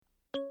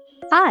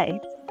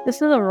Hi, this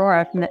is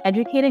Aurora from the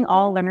Educating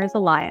All Learners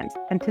Alliance,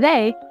 and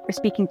today we're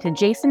speaking to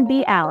Jason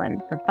B.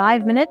 Allen for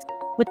 5 minutes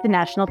with the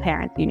National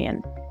Parents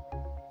Union.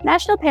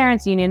 National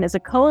Parents Union is a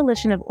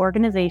coalition of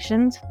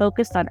organizations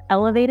focused on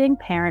elevating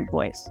parent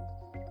voice.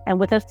 And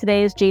with us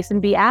today is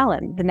Jason B.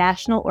 Allen, the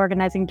National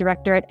Organizing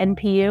Director at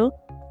NPU.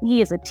 He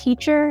is a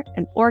teacher,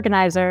 an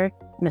organizer,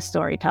 and a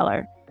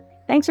storyteller.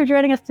 Thanks for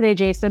joining us today,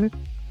 Jason.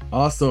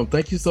 Awesome.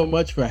 Thank you so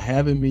much for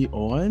having me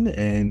on,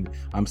 and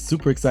I'm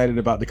super excited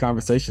about the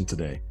conversation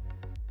today.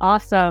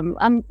 Awesome.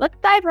 Let's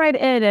dive right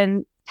in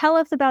and tell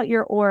us about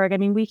your org. I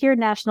mean, we hear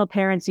National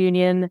Parents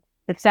Union.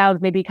 It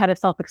sounds maybe kind of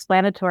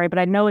self-explanatory, but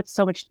I know it's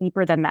so much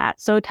deeper than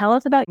that. So tell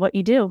us about what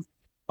you do.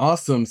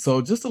 Awesome.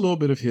 So just a little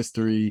bit of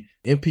history.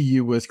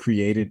 NPU was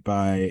created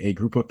by a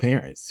group of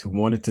parents who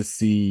wanted to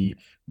see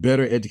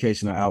better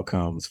educational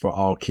outcomes for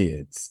all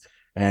kids.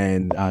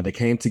 And they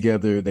came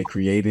together, they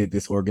created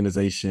this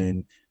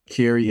organization.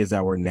 Carrie is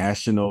our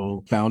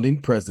national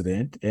founding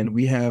president, and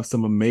we have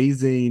some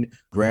amazing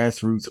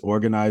grassroots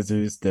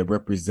organizers that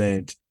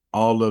represent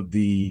all of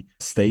the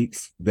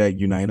states that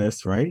unite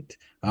us, right?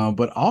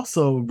 But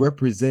also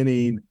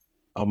representing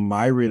a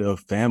myriad of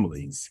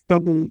families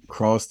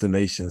across the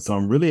nation. So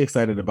I'm really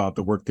excited about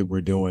the work that we're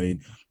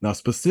doing. Now,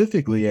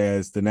 specifically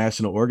as the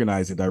National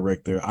Organizing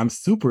Director, I'm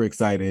super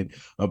excited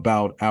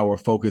about our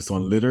focus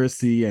on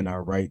literacy and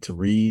our Right to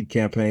Read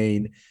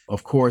campaign.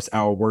 Of course,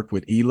 our work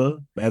with ELA.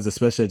 As a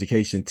special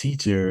education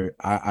teacher,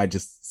 I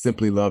just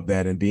simply love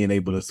that and being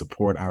able to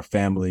support our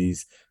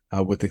families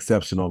with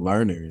exceptional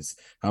learners.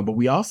 But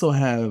we also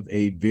have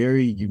a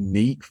very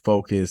unique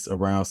focus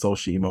around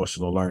social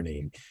emotional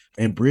learning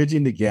and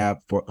bridging the gap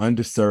for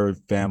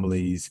underserved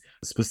families,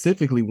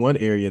 specifically one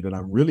area that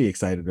I'm really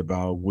excited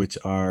about, which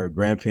are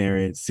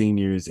grandparents,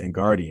 seniors, and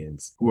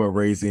guardians who are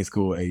raising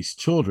school-aged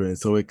children.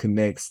 So it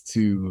connects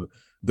to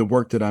the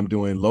work that I'm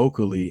doing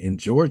locally in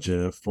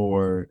Georgia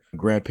for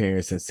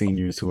grandparents and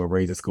seniors who are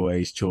raising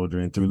school-aged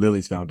children through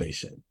Lily's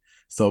Foundation.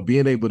 So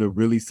being able to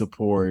really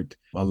support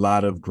a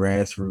lot of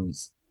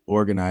grassroots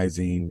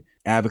organizing,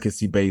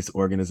 advocacy-based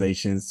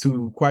organizations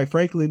who, quite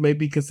frankly, may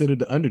be considered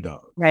the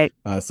underdog. Right.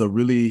 So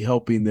really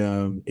helping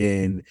them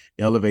in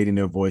elevating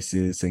their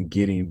voices and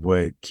getting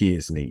what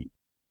kids need.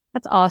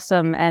 That's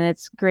awesome. And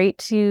it's great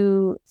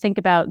to think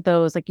about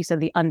those, like you said,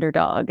 the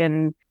underdog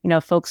and,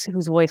 folks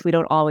whose voice we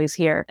don't always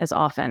hear as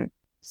often.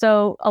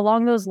 So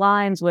along those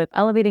lines with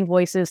elevating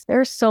voices,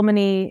 there's so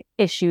many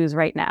issues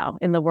right now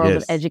in the world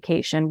of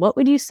education. What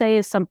would you say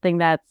is something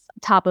that's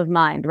top of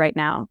mind right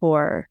now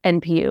for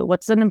NPU?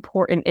 What's an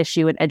important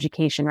issue in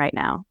education right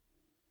now?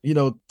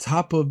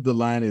 Top of the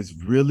line is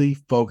really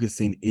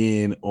focusing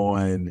in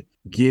on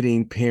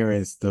getting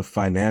parents the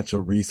financial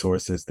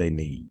resources they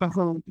need.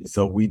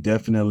 So we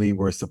definitely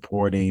were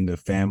supporting the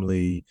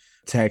family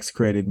tax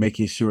credit,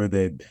 making sure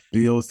that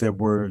bills that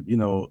were,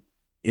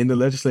 in the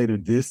legislature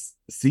this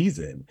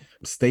season,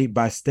 state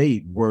by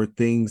state, were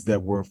things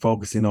that were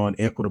focusing on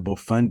equitable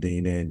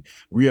funding and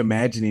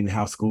reimagining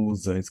how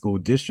schools and school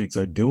districts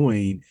are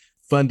doing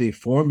funding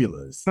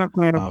formulas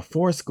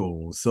for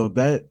schools. So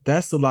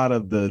that's a lot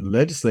of the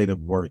legislative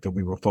work that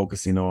we were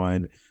focusing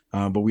on.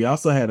 But we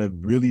also had a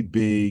really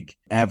big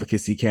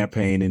advocacy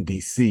campaign in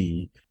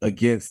DC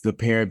against the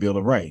Parent Bill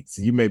of Rights.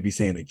 You may be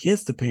saying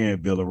against the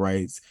Parent Bill of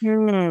Rights.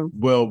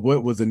 Well,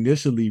 what was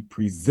initially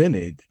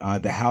presented,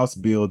 the House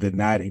bill did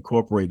not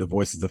incorporate the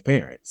voices of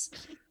parents.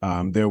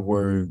 There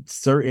were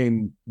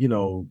certain,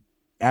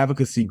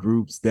 advocacy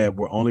groups that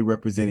were only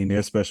representing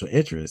their special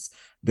interests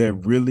that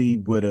really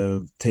would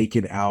have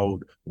taken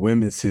out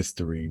women's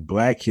history,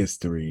 Black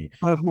history,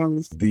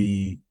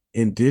 the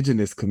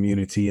Indigenous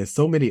community, and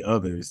so many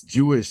others,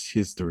 Jewish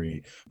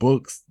history,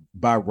 books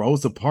by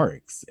Rosa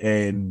Parks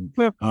and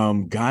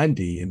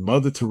Gandhi and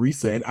Mother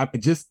Teresa,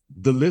 and just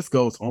the list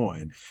goes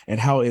on, and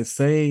how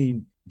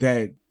insane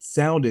that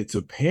sounded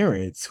to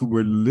parents who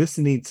were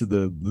listening to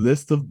the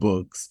list of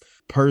books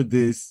per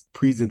this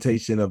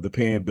presentation of the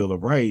Parent Bill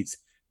of Rights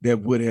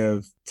that would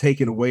have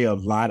taken away a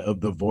lot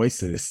of the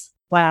voices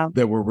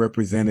that were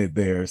represented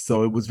there.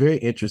 So it was very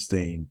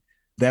interesting,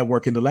 that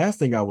work. And the last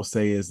thing I will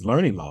say is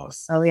learning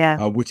loss.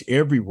 Which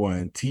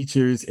everyone,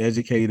 teachers,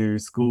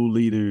 educators, school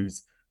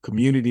leaders,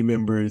 community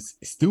members,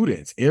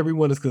 students,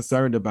 everyone is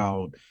concerned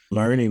about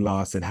learning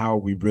loss and how are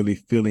we really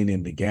filling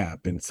in the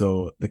gap. And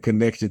so the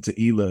connection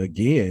to ELA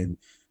again,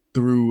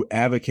 through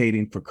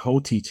advocating for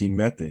co-teaching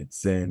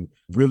methods and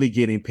really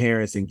getting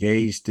parents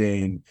engaged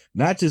in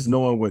not just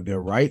knowing what their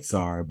rights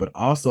are, but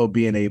also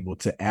being able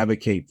to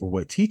advocate for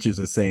what teachers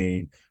are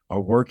saying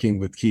are working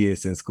with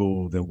kids in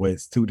schools and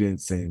what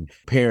students and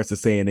parents are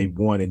saying they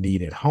want and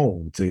need at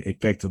home to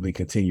effectively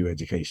continue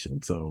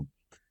education. So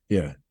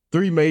yeah,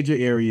 3 major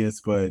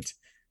areas, but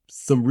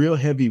some real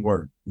heavy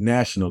work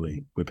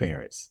nationally with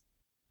parents.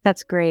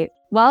 That's great.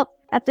 Well,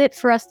 that's it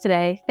for us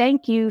today.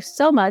 Thank you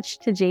so much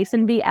to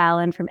Jason B.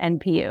 Allen from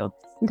NPU.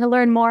 And to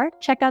learn more,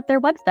 check out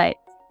their website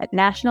at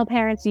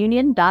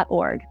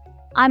nationalparentsunion.org.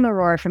 I'm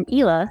Aurora from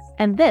ELA,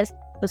 and this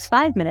was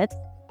 5 Minutes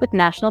with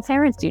National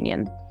Parents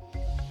Union.